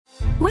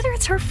Whether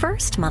it's her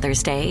first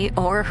Mother's Day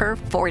or her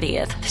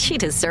 40th, she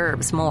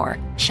deserves more.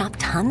 Shop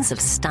tons of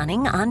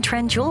stunning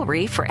on-trend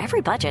jewelry for every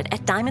budget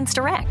at Diamonds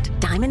Direct.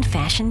 Diamond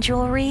fashion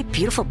jewelry,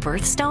 beautiful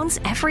birthstones,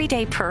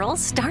 everyday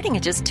pearls starting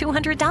at just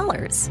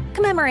 $200.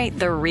 Commemorate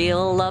the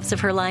real loves of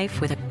her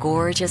life with a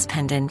gorgeous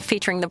pendant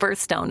featuring the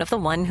birthstone of the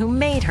one who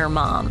made her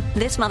mom.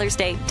 This Mother's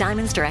Day,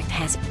 Diamonds Direct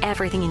has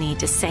everything you need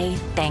to say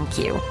thank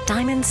you.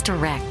 Diamonds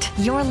Direct.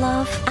 Your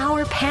love,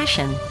 our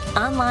passion.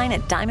 Online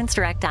at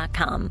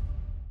diamondsdirect.com.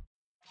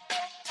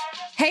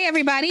 Hey,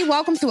 everybody.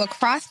 Welcome to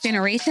Across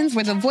Generations,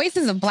 where the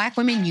voices of Black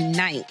women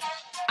unite.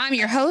 I'm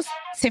your host,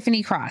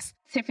 Tiffany Cross.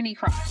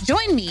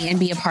 Join me and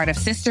be a part of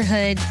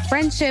sisterhood,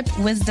 friendship,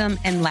 wisdom,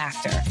 and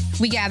laughter.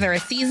 We gather a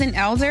seasoned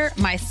elder,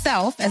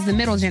 myself as the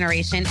middle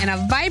generation, and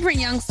a vibrant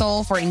young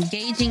soul for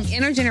engaging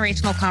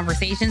intergenerational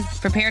conversations.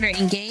 Prepare to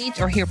engage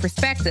or hear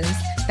perspectives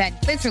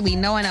that literally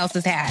no one else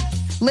has had.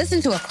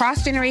 Listen to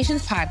Across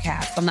Generations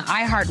podcast on the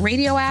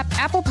iHeartRadio app,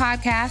 Apple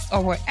Podcasts,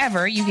 or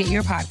wherever you get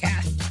your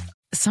podcasts.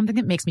 Something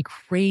that makes me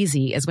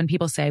crazy is when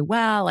people say,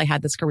 well, I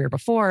had this career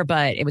before,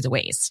 but it was a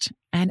waste.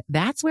 And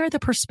that's where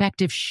the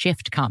perspective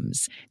shift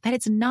comes, that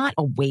it's not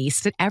a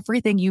waste, that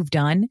everything you've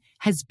done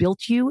has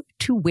built you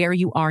to where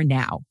you are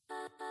now.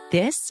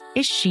 This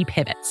is She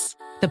Pivots,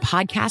 the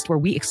podcast where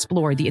we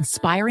explore the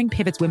inspiring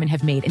pivots women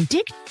have made and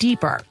dig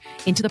deeper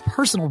into the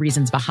personal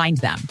reasons behind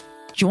them.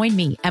 Join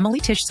me, Emily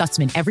Tish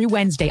Sussman, every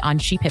Wednesday on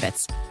She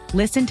Pivots.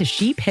 Listen to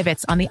She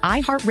Pivots on the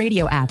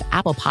iHeartRadio app,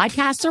 Apple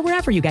Podcasts, or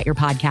wherever you get your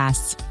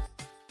podcasts.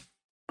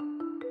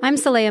 I'm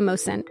Saleha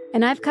Mohsen,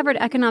 and I've covered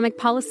economic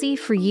policy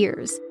for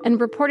years and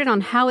reported on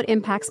how it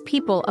impacts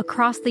people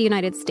across the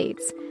United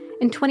States.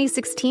 In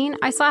 2016,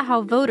 I saw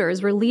how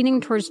voters were leaning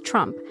towards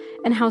Trump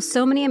and how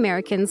so many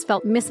Americans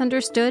felt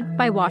misunderstood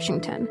by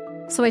Washington.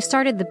 So I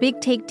started The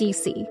Big Take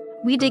DC.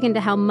 We dig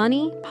into how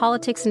money,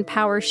 politics, and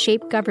power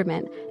shape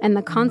government and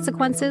the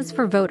consequences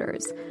for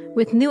voters.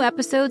 With new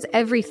episodes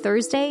every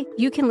Thursday,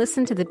 you can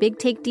listen to The Big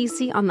Take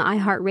DC on the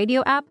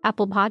iHeartRadio app,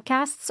 Apple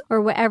Podcasts, or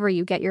wherever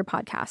you get your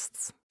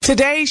podcasts.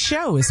 Today's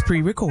show is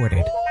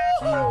pre-recorded.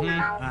 Y'all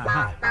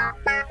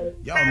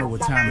know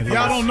what time it is.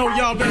 Y'all don't know,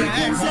 y'all better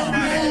ask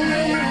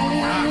somebody.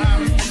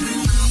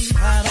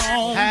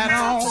 Hat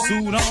on,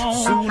 suit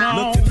on,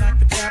 looking like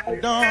the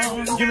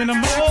Capadon, giving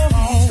them all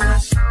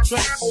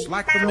dressed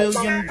like $1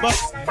 million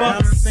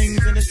bucks,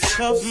 things in its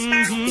cuffs.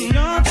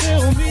 Y'all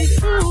tell me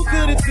who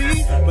could it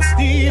be but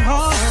Steve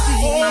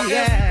Harvey? Oh,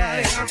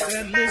 yeah,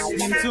 and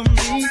listening to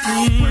me.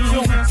 Put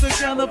your hands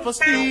together for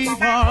Steve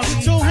Harvey.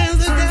 Put your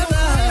hands together.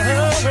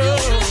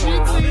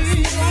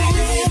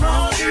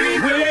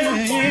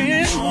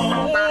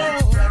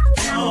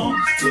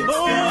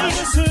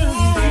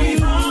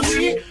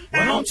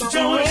 Why don't you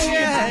join?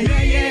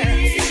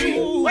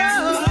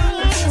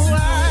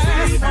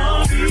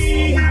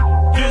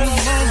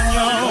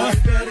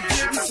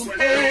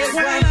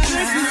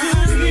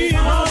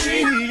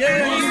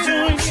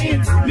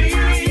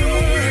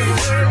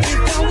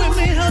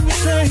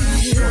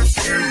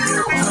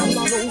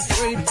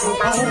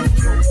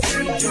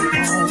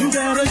 You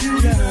gotta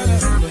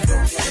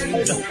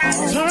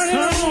turn it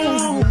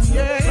on,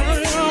 yeah, turn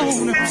it on.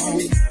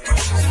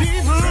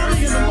 Steve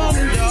Harvey in the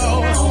morning,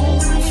 y'all.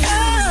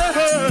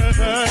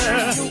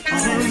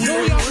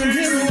 Y'all can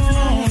hear me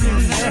on.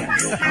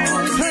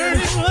 Turn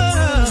it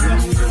up.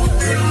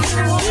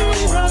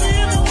 Steve Harvey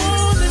in the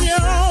morning,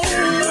 y'all.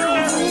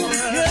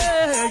 Yeah.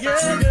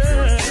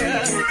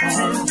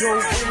 Turn your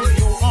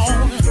radio on.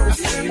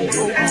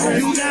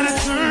 You gotta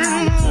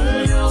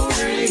turn your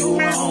radio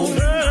on.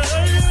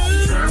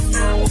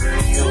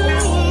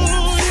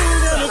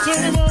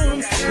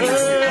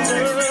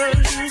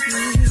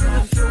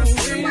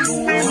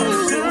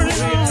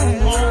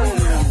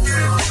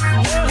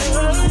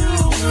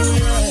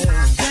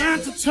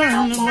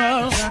 Turn them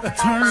up,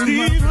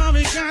 Steve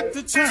Harvey got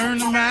to turn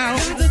them out.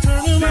 Steve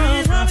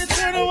Harvey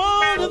turn them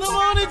on to the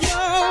morning,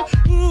 y'all.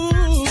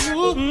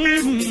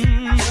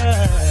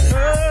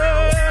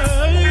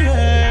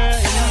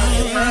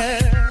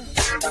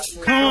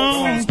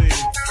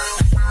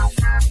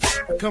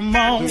 Come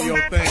on, do your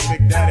thing,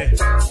 Big Daddy.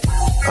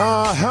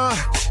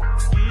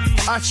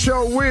 I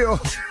sure will.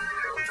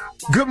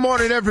 Good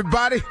morning,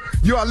 everybody.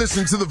 You are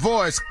listening to The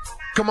Voice.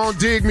 Come on,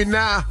 dig me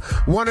now.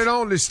 One and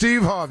only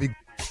Steve Harvey.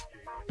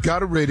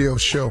 Got a radio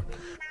show.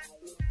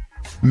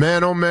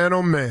 Man, oh man,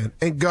 oh man.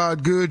 Ain't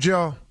God good,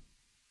 y'all?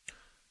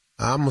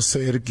 I'm going to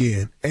say it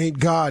again. Ain't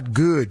God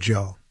good,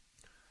 y'all?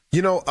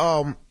 You know,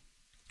 I'm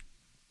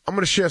going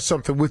to share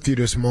something with you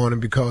this morning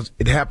because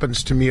it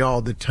happens to me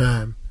all the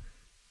time.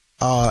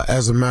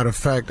 As a matter of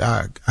fact,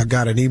 I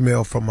got an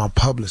email from my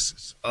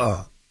publicist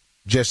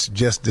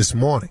just this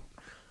morning.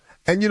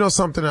 And you know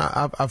something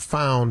I've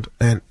found,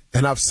 and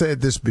I've said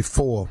this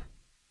before,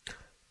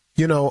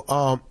 you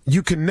know,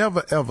 you can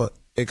never, ever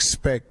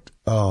expect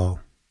to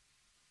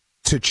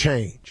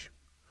change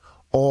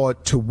or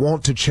to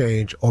want to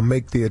change or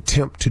make the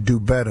attempt to do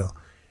better.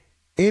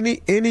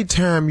 Any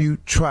time you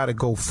try to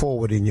go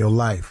forward in your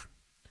life,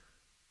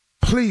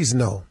 please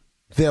know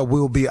there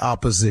will be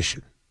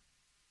opposition.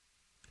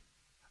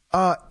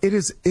 It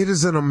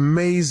is an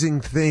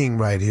amazing thing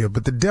right here,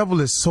 but the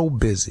devil is so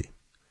busy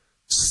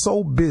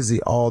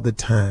all the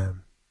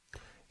time.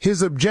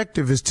 His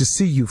objective is to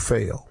see you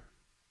fail.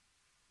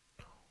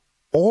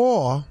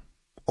 Or,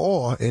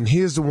 and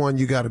here's the one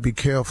you got to be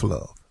careful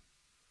of,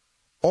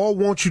 or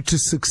want you to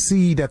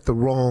succeed at the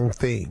wrong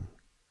thing.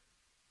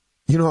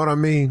 You know what I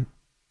mean?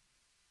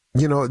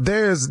 You know,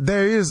 there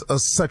is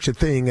such a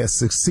thing as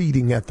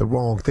succeeding at the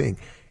wrong thing,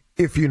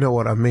 if you know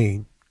what I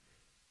mean.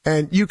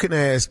 And you can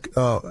ask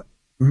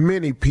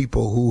many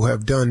people who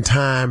have done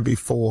time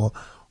before,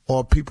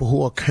 or people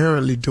who are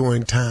currently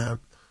doing time,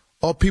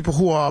 or people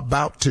who are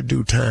about to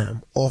do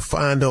time, or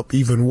find up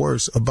even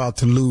worse, about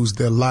to lose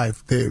their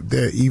life,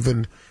 their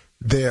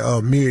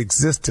mere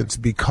existence,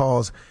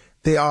 because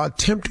they are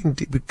attempting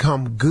to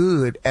become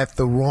good at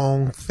the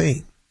wrong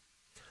thing.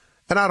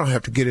 And I don't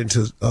have to get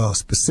into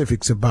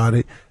specifics about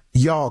it.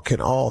 Y'all can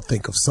all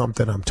think of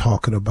something I'm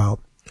talking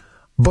about.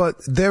 But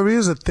there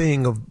is a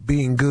thing of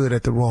being good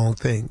at the wrong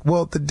thing.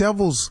 Well, the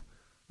devil's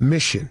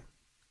mission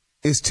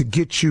is to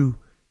get you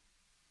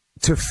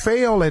to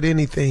fail at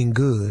anything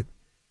good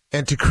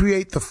and to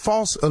create the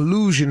false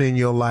illusion in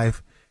your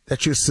life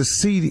that you're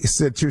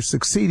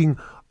succeeding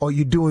or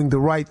you're doing the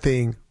right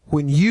thing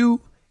when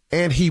you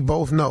and he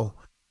both know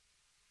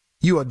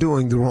you are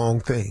doing the wrong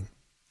thing.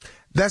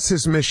 That's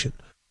his mission.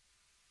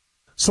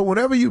 So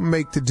whenever you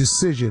make the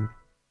decision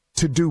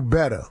to do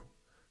better,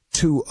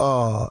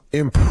 to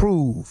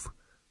improve,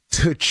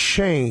 to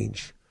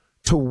change,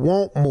 to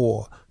want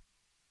more,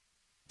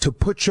 to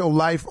put your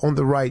life on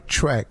the right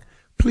track,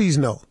 please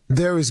know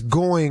there is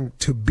going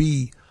to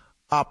be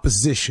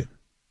opposition.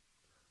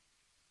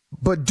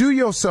 But do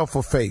yourself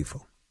a favor.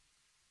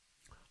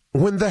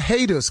 When the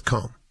haters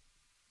come,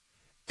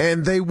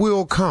 and they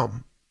will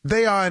come,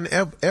 they are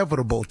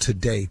inevitable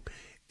today.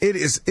 It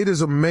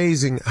is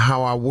amazing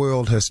how our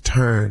world has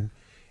turned.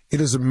 It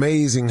is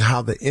amazing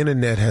how the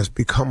internet has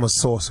become a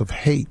source of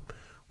hate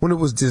when it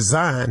was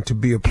designed to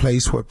be a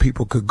place where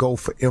people could go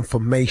for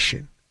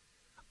information,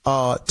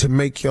 to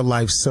make your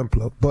life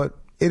simpler. But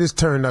it has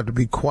turned out to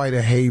be quite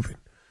a haven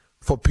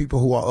for people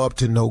who are up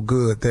to no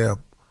good. There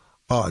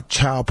are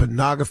child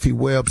pornography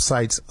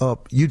websites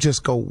up. You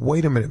just go,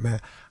 wait a minute, man.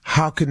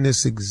 How can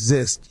this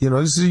exist? You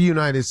know, this is the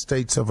United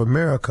States of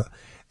America.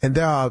 And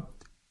there are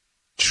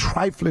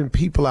trifling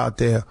people out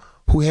there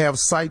who have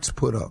sites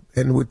put up.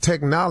 And with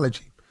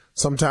technology,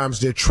 sometimes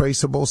they're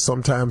traceable,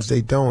 sometimes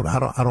they don't.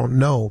 I don't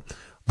know.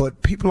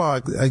 But people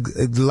are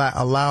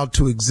allowed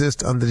to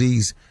exist under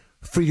these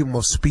freedom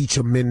of speech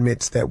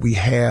amendments that we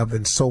have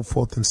and so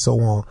forth and so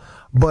on.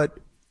 But,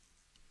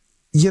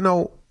 you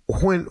know,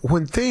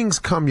 when things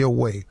come your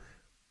way,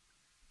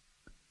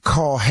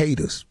 call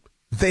haters,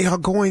 they are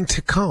going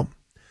to come,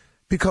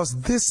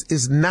 because this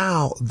is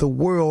now the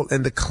world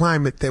and the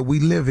climate that we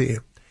live in.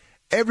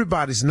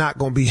 Everybody's not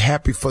going to be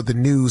happy for the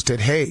news that,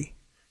 hey,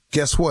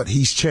 guess what?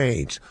 He's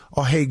changed.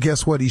 Or, hey,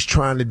 guess what? He's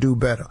trying to do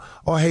better.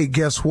 Or, hey,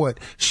 guess what?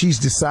 She's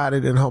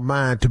decided in her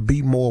mind to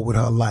be more with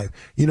her life.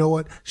 You know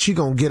what? She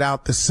going to get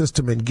out the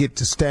system and get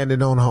to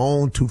standing on her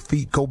own 2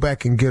 feet, go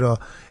back and get her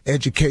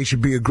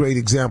education, be a great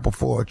example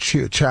for a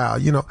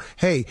child. You know,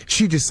 hey,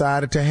 she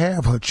decided to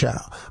have her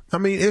child. I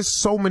mean,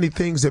 it's so many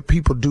things that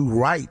people do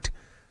right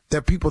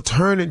that people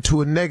turn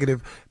into a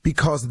negative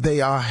because they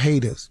are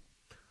haters.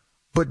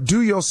 But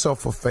do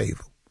yourself a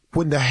favor.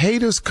 When the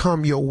haters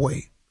come your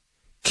way,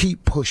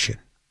 keep pushing.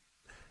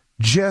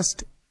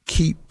 Just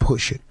keep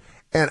pushing.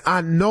 And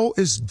I know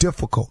it's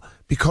difficult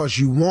because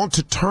you want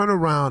to turn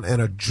around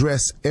and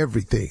address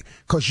everything,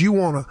 because you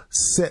want to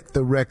set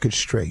the record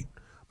straight.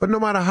 But no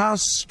matter how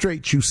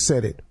straight you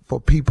set it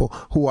for people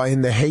who are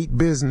in the hate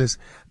business,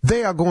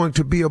 they are going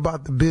to be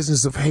about the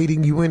business of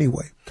hating you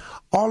anyway.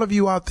 All of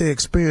you out there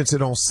experience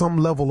it on some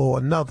level or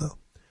another.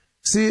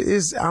 See,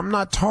 I'm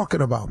not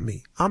talking about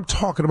me. I'm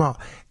talking about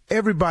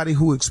everybody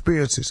who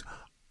experiences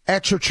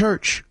at your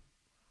church,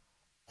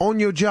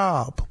 on your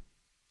job,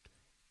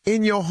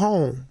 in your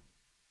home,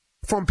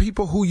 from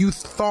people who you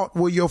thought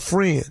were your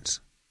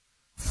friends,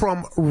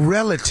 from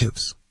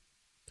relatives.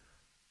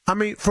 I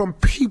mean, from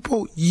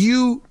people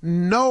you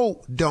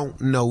know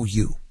don't know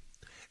you.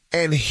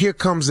 And here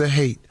comes the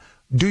hate.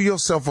 Do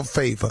yourself a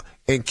favor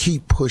and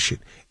keep pushing.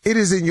 It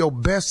is in your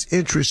best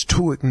interest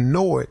to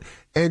ignore it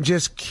and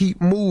just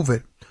keep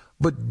moving.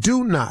 But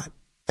do not,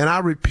 and I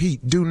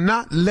repeat, do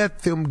not let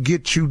them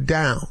get you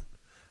down.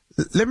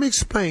 Let me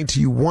explain to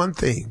you one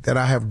thing that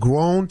I have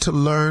grown to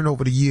learn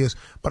over the years,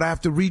 but I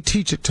have to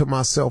reteach it to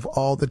myself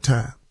all the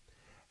time.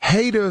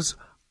 Haters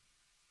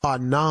are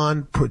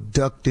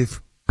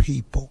non-productive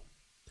people.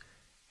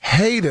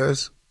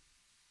 Haters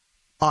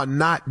are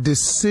not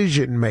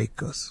decision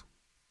makers.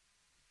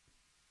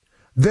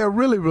 They're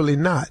really, really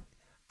not.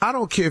 I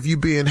don't care if you're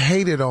being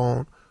hated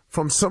on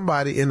from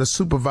somebody in a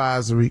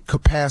supervisory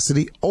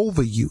capacity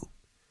over you.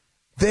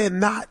 They're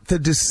not the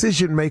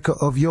decision maker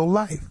of your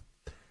life.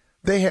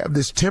 They have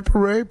this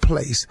temporary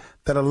place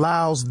that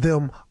allows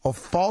them a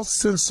false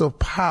sense of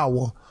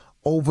power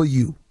over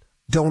you.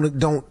 Don't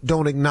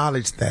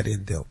acknowledge that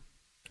in them.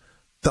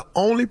 The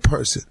only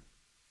person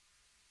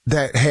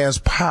that has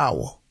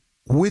power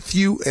with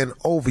you and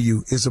over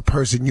you is a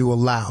person you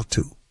allow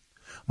to.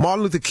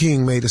 Martin Luther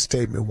King made a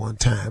statement one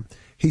time.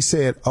 He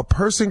said, a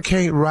person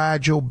can't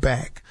ride your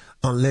back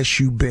unless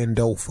you bend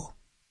over.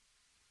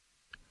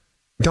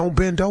 Don't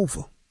bend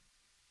over.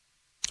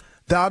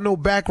 There are no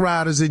back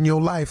riders in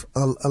your life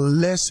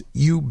unless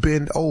you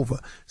bend over.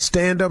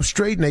 Stand up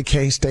straight and they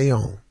can't stay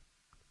on.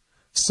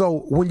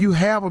 So when you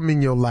have them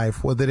in your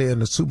life, whether they're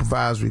in a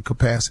supervisory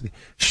capacity,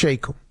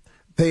 shake them.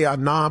 They are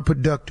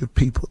non-productive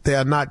people. They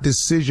are not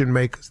decision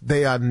makers.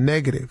 They are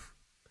negative.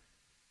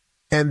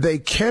 And they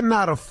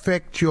cannot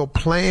affect your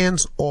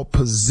plans or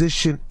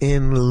position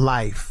in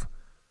life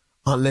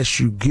unless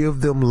you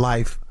give them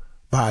life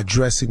by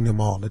addressing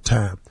them all the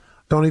time.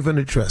 Don't even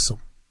address them.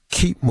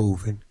 Keep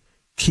moving.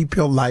 Keep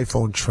your life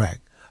on track.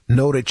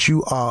 Know that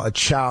you are a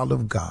child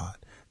of God,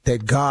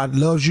 that God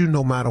loves you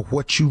no matter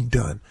what you've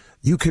done.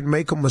 You can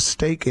make a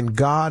mistake, and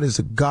God is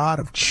a God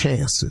of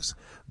chances.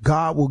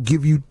 God will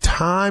give you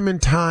time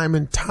and time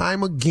and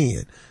time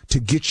again to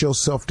get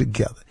yourself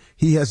together.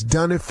 He has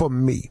done it for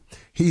me.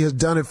 He has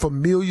done it for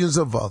millions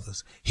of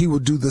others. He will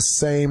do the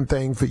same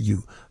thing for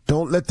you.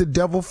 Don't let the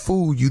devil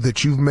fool you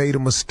that you've made a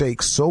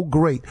mistake so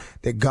great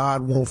that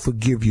God won't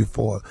forgive you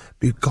for it,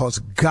 because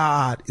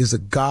God is a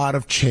God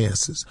of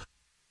chances.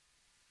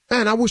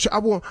 Man, I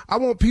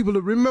want people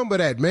to remember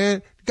that,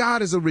 man.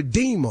 God is a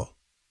redeemer.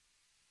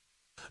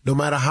 No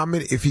matter how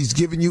many, if he's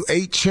given you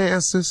 8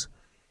 chances,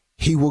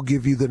 he will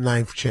give you the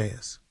 9th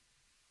chance.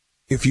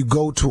 If you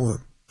go to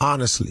him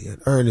honestly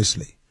and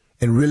earnestly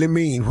and really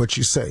mean what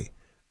you say,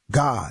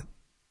 God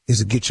is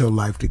a get your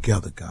life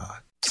together, God.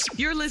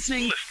 You're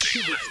listening to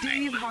the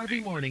Steve Harvey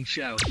Morning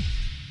Show.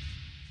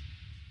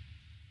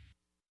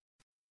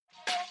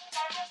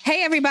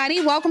 Hey,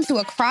 everybody. Welcome to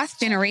Across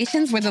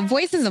Generations, where the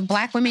voices of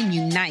Black women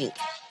unite.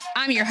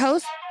 I'm your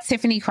host,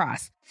 Tiffany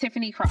Cross.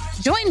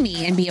 Join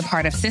me and be a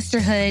part of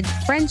sisterhood,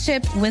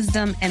 friendship,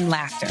 wisdom, and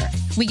laughter.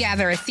 We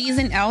gather a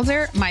seasoned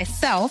elder,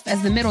 myself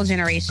as the middle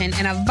generation,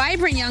 and a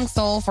vibrant young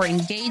soul for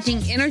engaging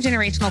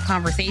intergenerational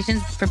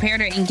conversations. Prepare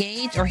to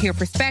engage or hear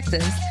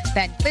perspectives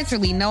that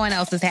literally no one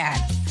else has had.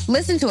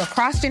 Listen to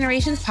Across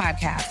Generations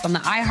podcast on the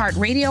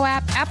iHeartRadio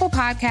app, Apple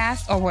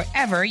Podcasts, or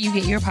wherever you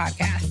get your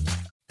podcasts.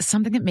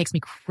 Something that makes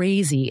me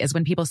crazy is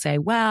when people say,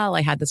 well,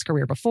 I had this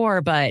career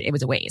before, but it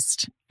was a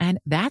waste. And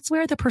that's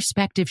where the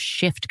perspective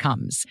shift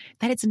comes,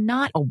 that it's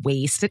not a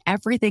waste, that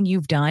everything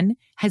you've done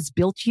has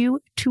built you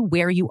to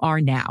where you are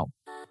now.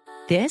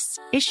 This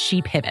is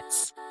She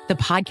Pivots, the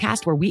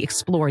podcast where we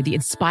explore the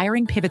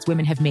inspiring pivots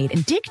women have made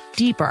and dig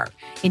deeper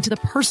into the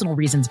personal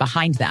reasons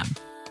behind them.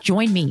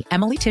 Join me,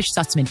 Emily Tish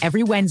Sussman,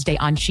 every Wednesday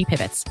on She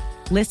Pivots.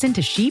 Listen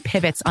to She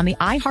Pivots on the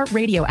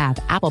iHeartRadio app,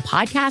 Apple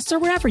Podcasts, or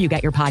wherever you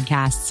get your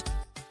podcasts.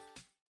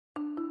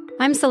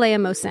 I'm Saleha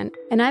Mohsen,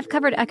 and I've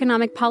covered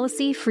economic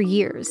policy for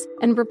years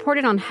and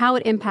reported on how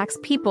it impacts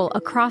people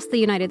across the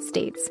United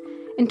States.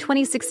 In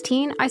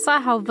 2016, I saw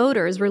how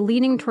voters were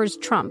leaning towards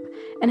Trump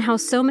and how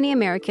so many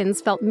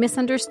Americans felt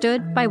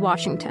misunderstood by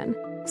Washington.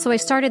 So I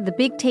started The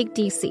Big Take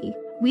DC.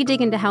 We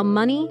dig into how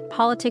money,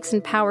 politics,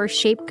 and power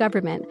shape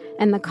government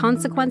and the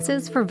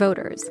consequences for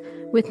voters.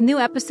 With new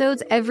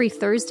episodes every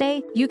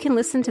Thursday, you can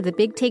listen to The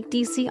Big Take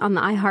DC on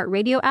the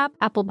iHeartRadio app,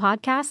 Apple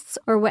Podcasts,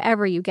 or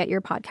wherever you get your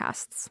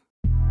podcasts.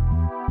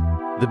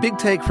 The Big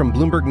Take from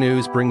Bloomberg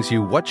News brings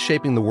you what's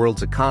shaping the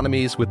world's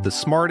economies with the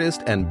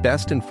smartest and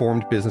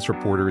best-informed business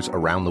reporters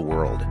around the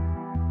world.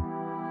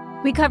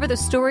 We cover the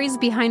stories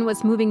behind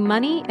what's moving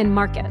money and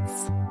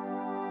markets,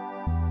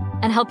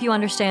 and help you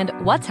understand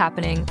what's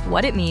happening,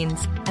 what it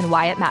means, and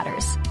why it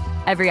matters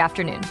every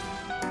afternoon.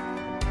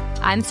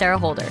 I'm Sarah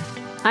Holder.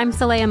 I'm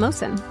Saleha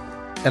Mohsen.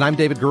 And I'm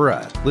David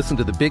Gura. Listen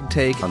to The Big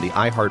Take on the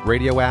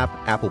iHeartRadio app,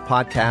 Apple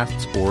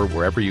Podcasts, or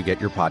wherever you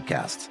get your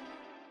podcasts.